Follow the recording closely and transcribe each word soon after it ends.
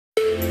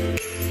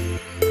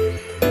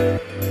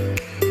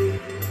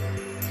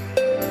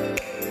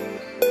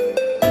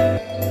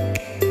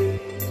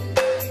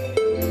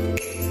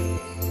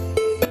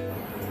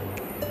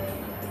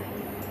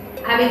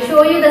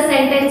show you the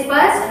sentence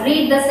first.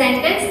 Read the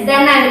sentence,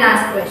 then I will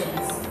ask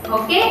questions.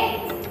 Okay?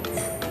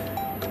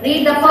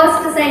 Read the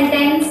first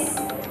sentence.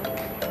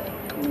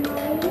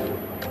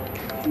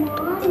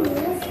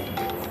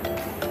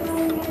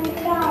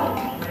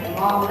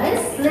 Mom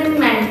is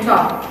slim and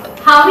tall.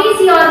 How is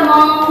your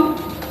mom?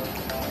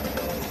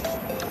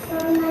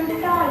 Slim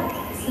and tall.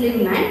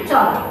 Slim and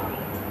tall.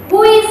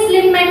 Who is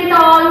slim and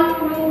tall?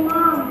 My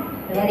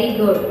mom. Very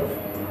good.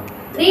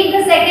 Read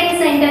the second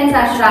sentence,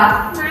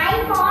 Ashraf. My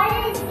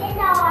father is a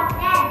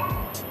doctor.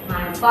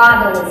 My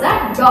father is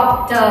a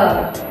doctor.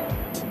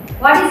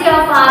 What is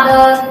your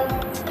father?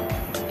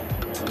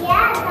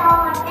 Yeah,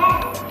 doctor.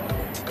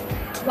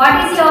 What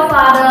is your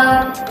father?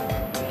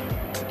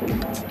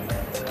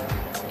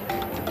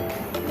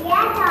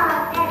 Yeah,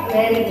 doctor.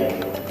 Very good.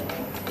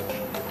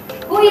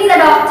 Who is a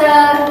doctor?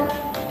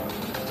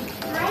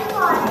 My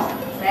father.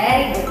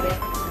 Very good.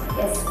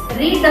 Yes.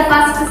 Read the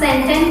first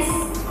sentence.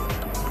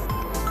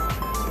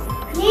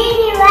 Clean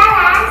your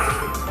hands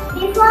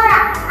before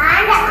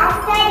and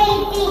after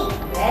eating.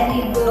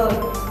 Very good.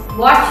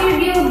 What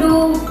should you do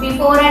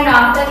before and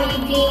after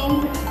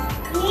eating?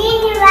 Clean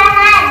your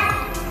hands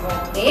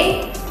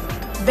Okay.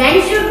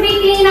 When should we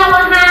clean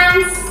our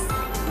hands?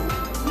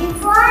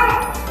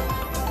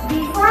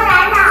 before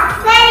and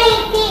after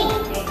eating.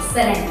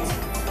 Excellent.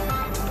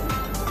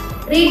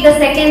 Read the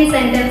second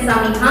sentence,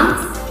 Amiha.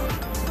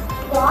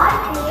 God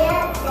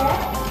created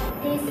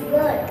this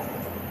world.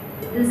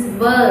 This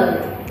world.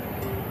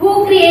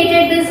 Who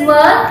created this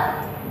world?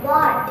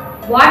 God,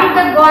 What did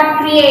the God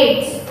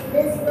create?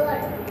 this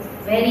world.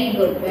 Very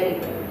good, very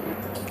good.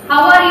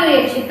 How are you,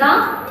 Yakshita?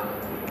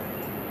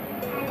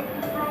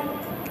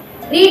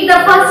 Read the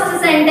first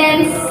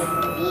sentence.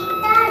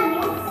 Sita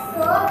looks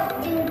so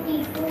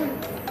beautiful.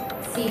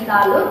 Sita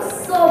looks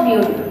so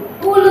beautiful.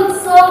 Who looks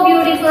so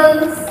beautiful?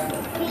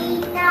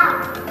 Sita,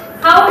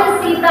 How does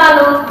Sita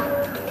look?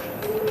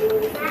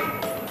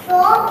 so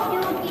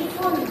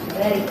beautiful.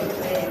 Very good,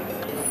 very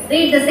good.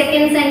 Read the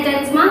second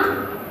sentence, ma.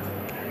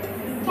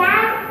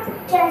 Cat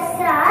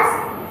chases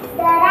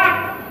the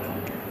rat.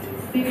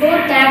 Before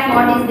cat,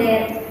 what is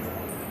there?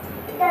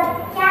 The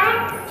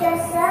cat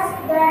chases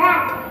the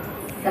rat.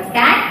 The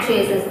cat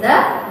chases the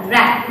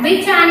rat.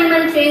 Which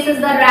animal chases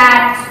the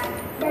rat?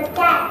 The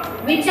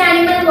cat, Which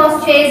animal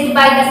was chased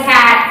by the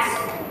cat?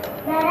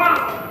 the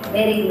rat.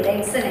 Very good,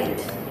 excellent.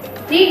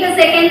 Read the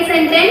second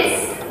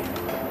sentence.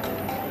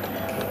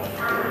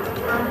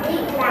 A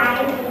big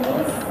lion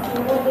is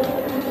moving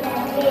in the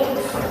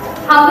village.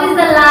 How is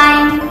the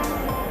lion?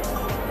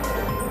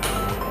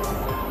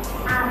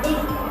 A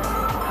big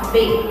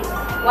Big.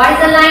 What is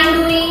the lion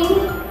doing?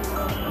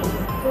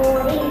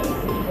 roaring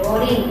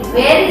Roaring.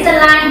 Where is the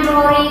lion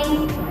roaring?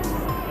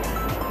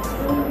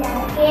 in the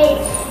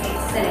cage.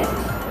 Excellent.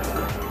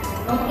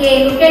 Okay,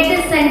 look at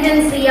this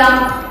sentence, Riya.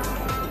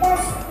 The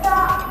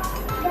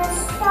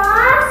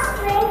stars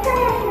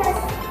twinkle in the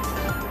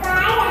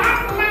sky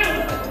at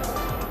night.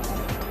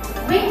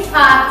 Which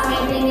are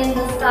twinkling in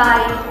the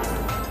sky?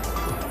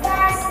 The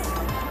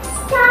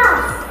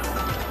stars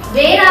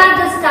Where are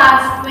the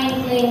stars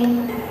twinkling?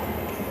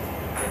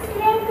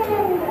 twinkle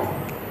in the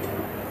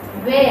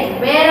Where?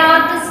 Where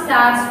are the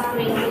stars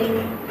twinkling?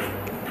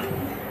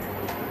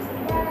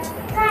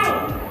 sky.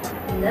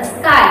 In the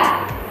sky.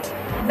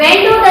 When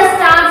do the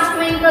stars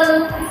twinkle?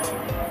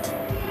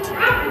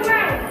 At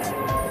night.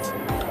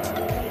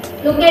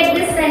 Look at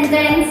this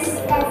sentence.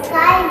 The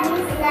sky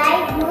is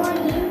light blue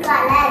in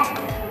color.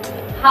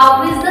 How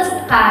is the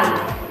sky?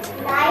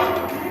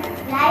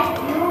 Light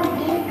blue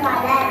in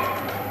color.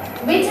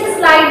 Which is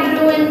light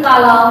blue in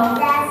color?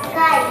 The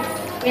sky.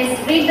 Yes,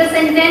 read the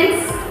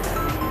sentence.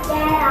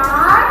 There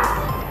are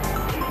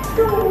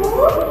two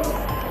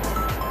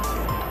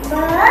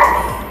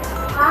birds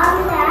on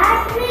the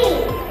tree.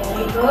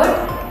 Very good.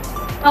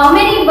 How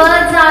many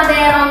birds are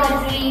there on the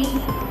tree?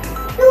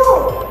 Two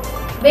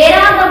Where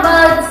are the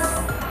birds?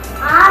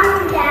 on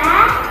the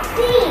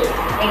tree.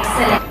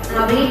 Excellent.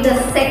 Now read the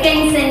second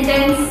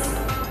sentence.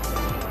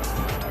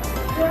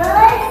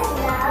 Girls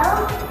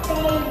love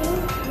playing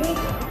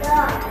with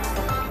dolls.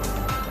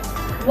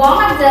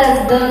 What does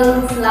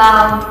girls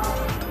love?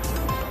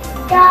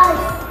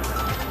 Dolls.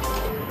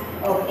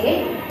 Okay.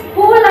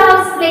 Who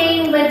loves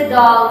playing with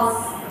dolls?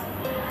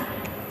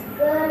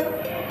 Girls.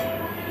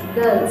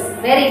 Girls.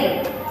 Very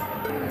good.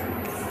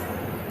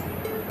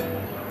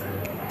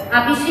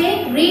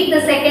 Abhishek, read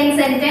the second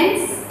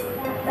sentence.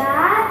 The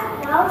bear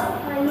loves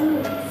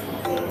honey.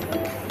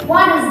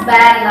 What is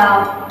bear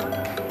love?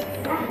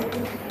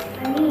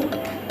 Honey.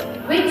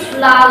 Which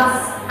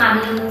loves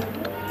honey?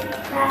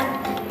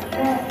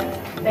 The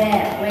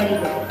Bear. Very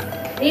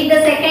good. Read the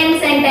second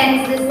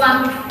sentence. This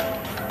one.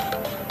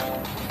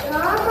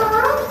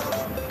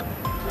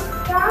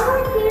 Rama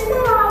killed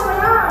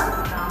Ravana.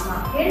 Rama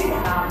killed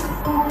Ravana.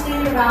 Who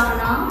killed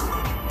Ravana?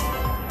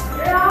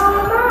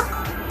 Rama.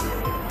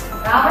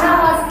 Ravana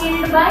was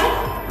killed by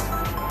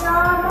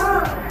Rama.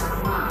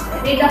 Rama.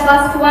 Read the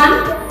first one.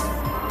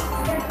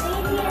 The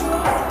tree is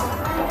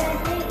on the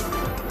tree.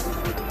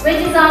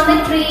 Which is on the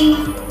tree?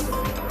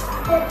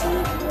 The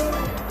tree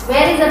is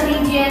Where is a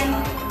pigeon?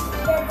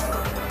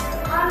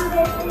 On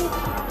the tree.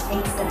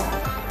 Excellent.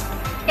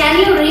 Can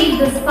you read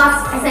this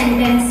first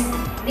sentence?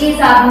 These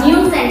are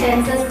new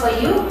sentences for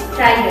you.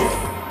 Try this.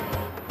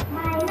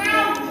 My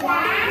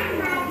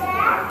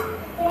grandmother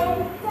will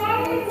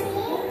tell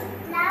me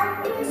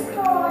lovely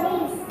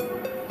stories.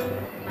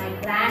 My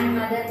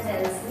grandmother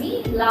tells me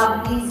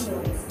lovely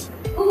stories.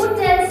 Who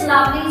tells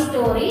lovely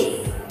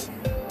stories?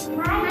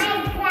 My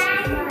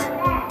grandmother.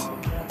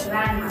 Your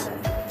grandmother.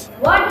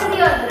 What does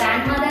your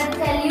grandmother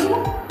tell you?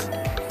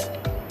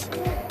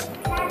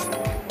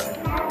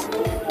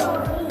 Lovely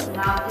stories.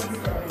 Lovely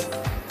stories.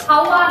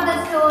 How are the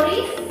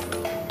stories?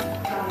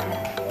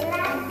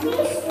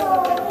 Lovely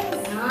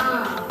stories.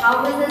 How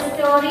is the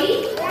story?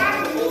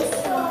 Lovely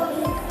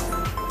stories.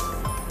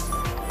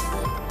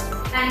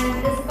 And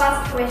this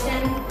first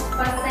question,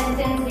 first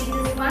sentence, read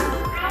this one.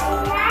 I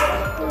like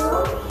to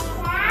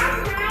share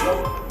my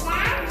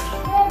lunch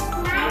with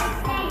my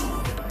friends.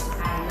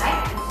 I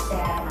like to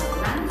share my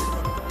lunch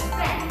with my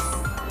friends.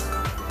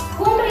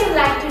 Whom do you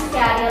like to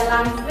share your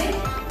lunch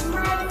with?